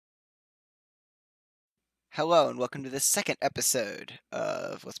Hello and welcome to the second episode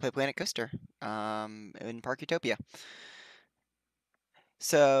of Let's Play Planet Coaster in Park Utopia.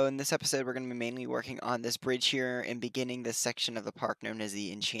 So in this episode we're going to be mainly working on this bridge here and beginning this section of the park known as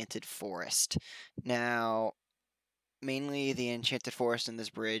the Enchanted Forest. Now, mainly the Enchanted Forest and this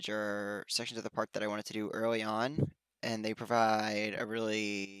bridge are sections of the park that I wanted to do early on, and they provide a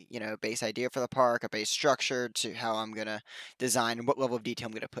really, base idea for the park, a base structure to how I'm going to design and what level of detail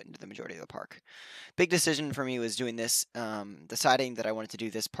I'm going to put into the majority of the park. Big decision for me was doing this, deciding that I wanted to do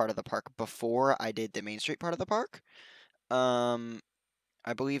this part of the park before I did the Main Street part of the park. Um,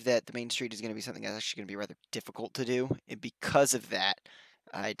 I believe that the Main Street is going to be something that's actually going to be rather difficult to do, and because of that,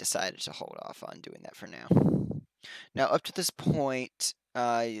 I decided to hold off on doing that for now. Now, up to this point,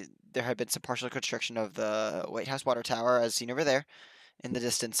 there had been some partial construction of the White House Water Tower, as seen over there, in the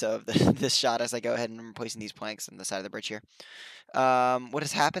distance of this shot as I go ahead and I'm placing these planks on the side of the bridge here. What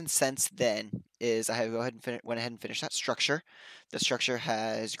has happened since then is I have went ahead and finished that structure. The structure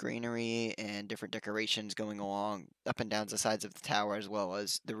has greenery and different decorations going along up and down the sides of the tower, as well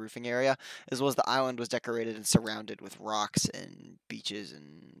as the roofing area, as well as the island was decorated and surrounded with rocks and beaches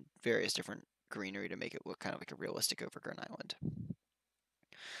and various different greenery to make it look kind of like a realistic overgrown island.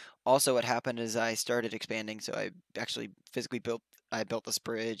 Also, what happened is I started expanding, so I actually physically built this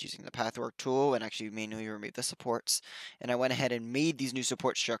bridge using the pathwork tool and actually manually removed the supports. And I went ahead and made these new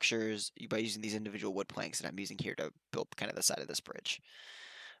support structures by using these individual wood planks that I'm using here to build kind of the side of this bridge.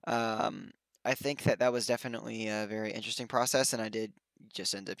 Um, I think that that was definitely a very interesting process, and I did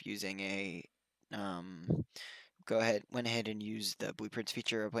just end up using a went ahead and used the blueprints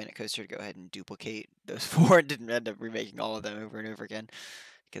feature of Planet Coaster to go ahead and duplicate those four and didn't end up remaking all of them over and over again,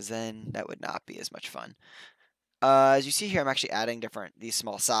 because then that would not be as much fun. As you see here, I'm actually adding these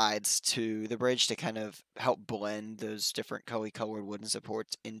small sides to the bridge to kind of help blend those different colored wooden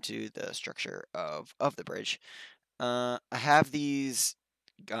supports into the structure of the bridge. I have these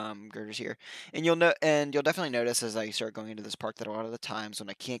girders here, and you'll definitely notice as I start going into this park that a lot of the times when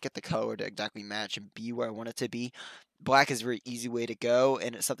I can't get the color to exactly match and be where I want it to be, black is a very easy way to go,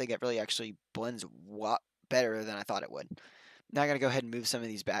 and it's something that really actually blends a lot better than I thought it would. Now I'm gonna go ahead and move some of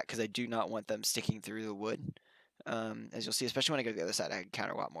these back because I do not want them sticking through the wood. As you'll see, especially when I go to the other side, I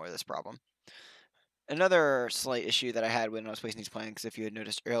encounter a lot more of this problem. Another slight issue that I had when I was placing these planks, if you had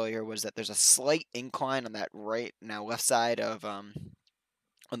noticed earlier, was that there's a slight incline on that left side of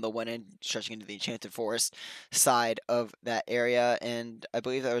on the one end stretching into the Enchanted Forest side of that area, and I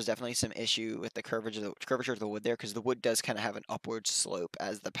believe there was definitely some issue with the curvature of the wood there, because the wood does kind of have an upward slope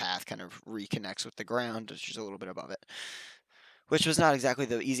as the path kind of reconnects with the ground, which is a little bit above it. Which was not exactly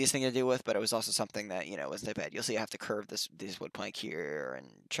the easiest thing to deal with, but it was also something that, wasn't that bad. You'll see I have to curve this wood plank here and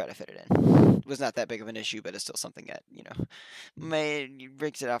try to fit it in. It was not that big of an issue, but it's still something that,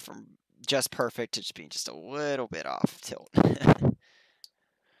 breaks it out from just perfect to just being just a little bit off tilt.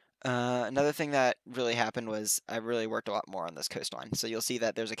 Another thing that really happened was I really worked a lot more on this coastline. So you'll see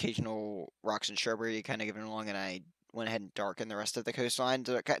that there's occasional rocks and shrubbery kind of given along, and I went ahead and darkened the rest of the coastline.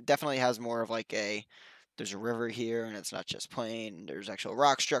 So it definitely has more of like there's a river here, and it's not just plain. There's actual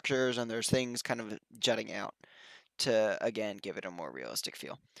rock structures, and there's things kind of jutting out to, again, give it a more realistic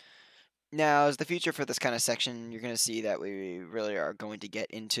feel. Now, as the future for this kind of section, you're going to see that we really are going to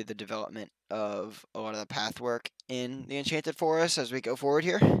get into the development of a lot of the pathwork in the Enchanted Forest as we go forward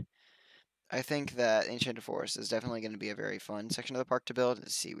here. I think that Enchanted Forest is definitely going to be a very fun section of the park to build.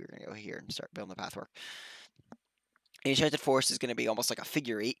 Let's see, we're going to go here and start building the pathwork. Enchanted Forest is going to be almost like a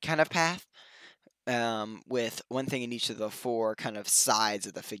figure-8 kind of path, with one thing in each of the four kind of sides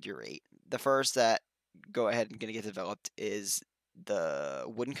of the figure-8. The first that go ahead and going to get developed is the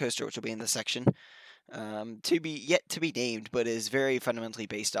wooden coaster, which will be in this section, to be named, but is very fundamentally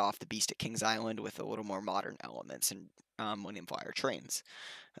based off the Beast at Kings Island with a little more modern elements and Millennium Flyer trains.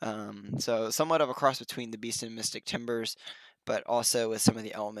 So somewhat of a cross between the Beast and Mystic Timbers, but also with some of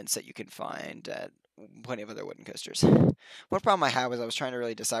the elements that you can find at plenty of other wooden coasters. One problem I had was I was trying to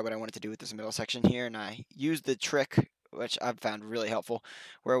really decide what I wanted to do with this middle section here, and I used the trick, which I've found really helpful,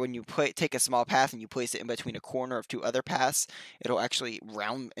 where when you take a small path and you place it in between a corner of two other paths, it'll actually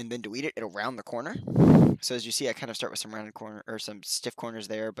round, and then delete it, it'll round the corner. So as you see, I kind of start with some rounded corner or some stiff corners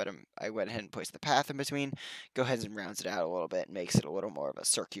there, but I went ahead and placed the path in between, go ahead and rounds it out a little bit, and makes it a little more of a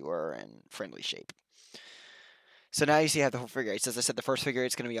circular and friendly shape. So now you see I have the whole figure eights. As I said, the first figure eight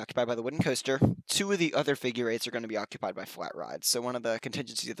is going to be occupied by the wooden coaster. Two of the other figure eights are going to be occupied by flat rides. So one of the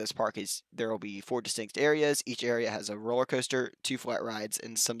contingencies of this park is there will be 4 distinct areas. Each area has a roller coaster, 2 flat rides,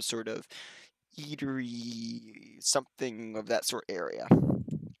 and some sort of eatery, something of that sort area.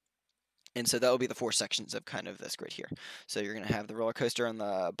 And so that will be the 4 sections of kind of this grid here. So you're gonna have the roller coaster on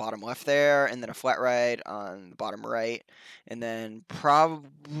the bottom left there, and then a flat ride on the bottom right, and then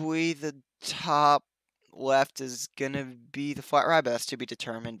probably the top left is gonna be the flat ride, but that's to be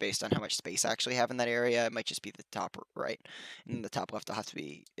determined based on how much space I actually have in that area. It might just be the top right, and the top left will have to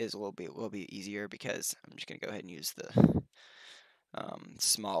be is a little bit easier because I'm just gonna go ahead and use the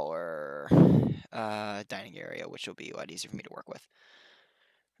smaller dining area, which will be a lot easier for me to work with.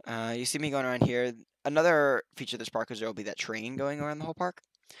 You see me going around here. Another feature of this park is there will be that train going around the whole park.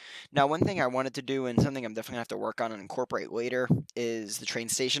 Now, one thing I wanted to do, and something I'm definitely gonna have to work on and incorporate later, is the train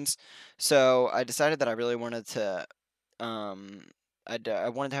stations. So I decided that I really wanted to, um, I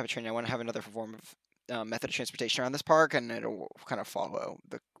wanted to have a train. I want to have another form of method of transportation around this park, and it'll kind of follow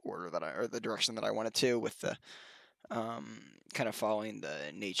the order that or the direction that I wanted to, with the kind of following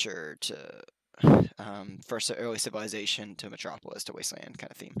the nature to first early civilization to metropolis to wasteland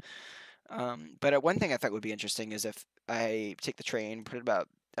kind of theme. But one thing I thought would be interesting is if I take the train, put it about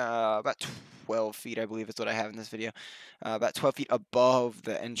 12 feet, I believe is what I have in this video, about 12 feet above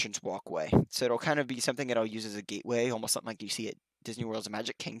the entrance walkway. So it'll kind of be something that I'll use as a gateway, almost something like you see at Disney World's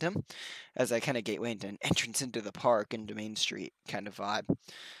Magic Kingdom, as a kind of gateway into an entrance into the park into Main Street kind of vibe.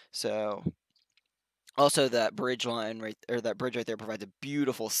 So also, that bridge line that bridge right there provides a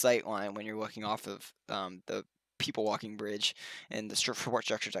beautiful sight line when you're looking off of the people walking bridge, and the support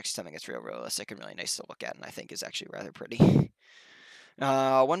structure is actually something that's real realistic and really nice to look at, and I think is actually rather pretty.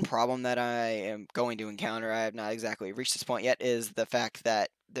 One problem that I am going to encounter, I have not exactly reached this point yet, is the fact that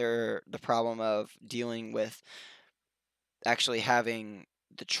the problem of dealing with actually having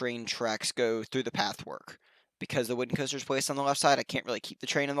the train tracks go through the pathwork. Because the wooden coaster is placed on the left side, I can't really keep the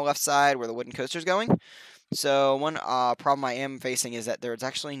train on the left side where the wooden coaster is going. So one problem I am facing is that there's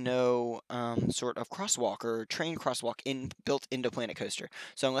actually no sort of crosswalk or train crosswalk built into Planet Coaster.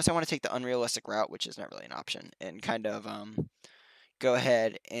 So unless I want to take the unrealistic route, which is not really an option, and kind of go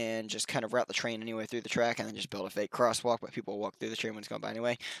ahead and just kind of route the train anyway through the track and then just build a fake crosswalk, but people will walk through the train when it's going by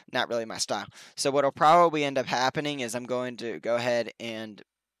anyway. Not really my style. So what'll probably end up happening is I'm going to go ahead and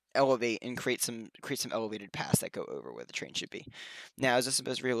elevate and create some elevated paths that go over where the train should be. Now, is this the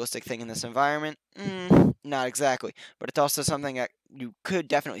most realistic thing in this environment? Not exactly, but it's also something that you could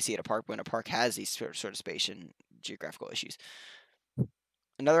definitely see at a park when a park has these sort of space and geographical issues.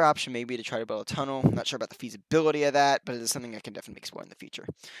 Another option may be to try to build a tunnel. I'm not sure about the feasibility of that, but it is something I can definitely explore in the future.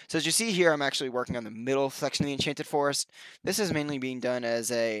 So as you see here, I'm actually working on the middle section of the Enchanted Forest. This is mainly being done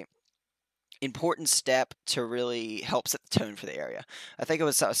as a important step to really help set the tone for the area. I think it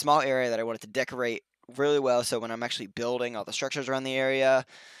was a small area that I wanted to decorate really well, so when I'm actually building all the structures around the area,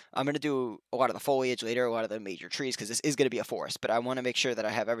 I'm going to do a lot of the foliage later, a lot of the major trees, because this is going to be a forest, but I want to make sure that I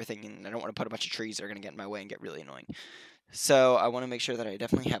have everything, and I don't want to put a bunch of trees that are going to get in my way and get really annoying. So I want to make sure that I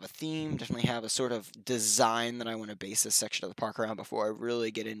definitely have a theme, definitely have a sort of design that I want to base this section of the park around before I really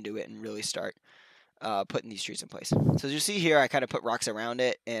get into it and really start putting these trees in place. So as you see here, I kind of put rocks around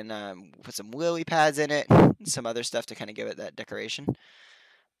it and put some lily pads in it, and some other stuff to kind of give it that decoration.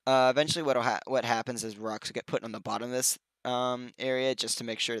 Eventually, what happens is rocks get put on the bottom of this area just to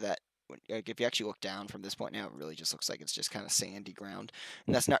make sure that if you actually look down from this point now, it really just looks like it's just kind of sandy ground,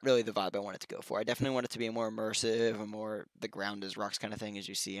 and that's not really the vibe I want it to go for. I definitely want it to be a more immersive, a more the ground is rocks kind of thing. As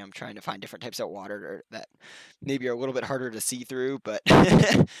you see, I'm trying to find different types of water that maybe are a little bit harder to see through, but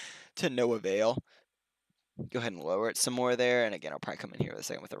to no avail. Go ahead and lower it some more there, and again, I'll probably come in here with a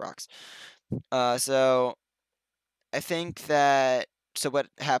second with the rocks. So I think that what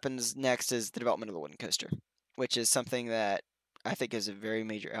happens next is the development of the wooden coaster, which is something that I think is a very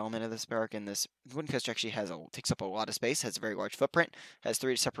major element of this park. And this wooden coaster actually takes up a lot of space, has a very large footprint, has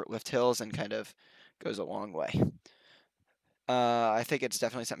 3 separate lift hills, and kind of goes a long way. I think it's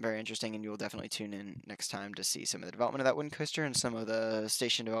definitely something very interesting, and you will definitely tune in next time to see some of the development of that wooden coaster and some of the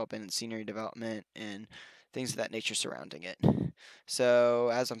station development and scenery development and things of that nature surrounding it. So,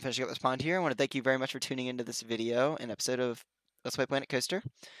 as I'm finishing up this pond here, I want to thank you very much for tuning into this video, an episode of Let's Play Planet Coaster,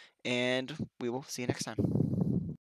 and we will see you next time.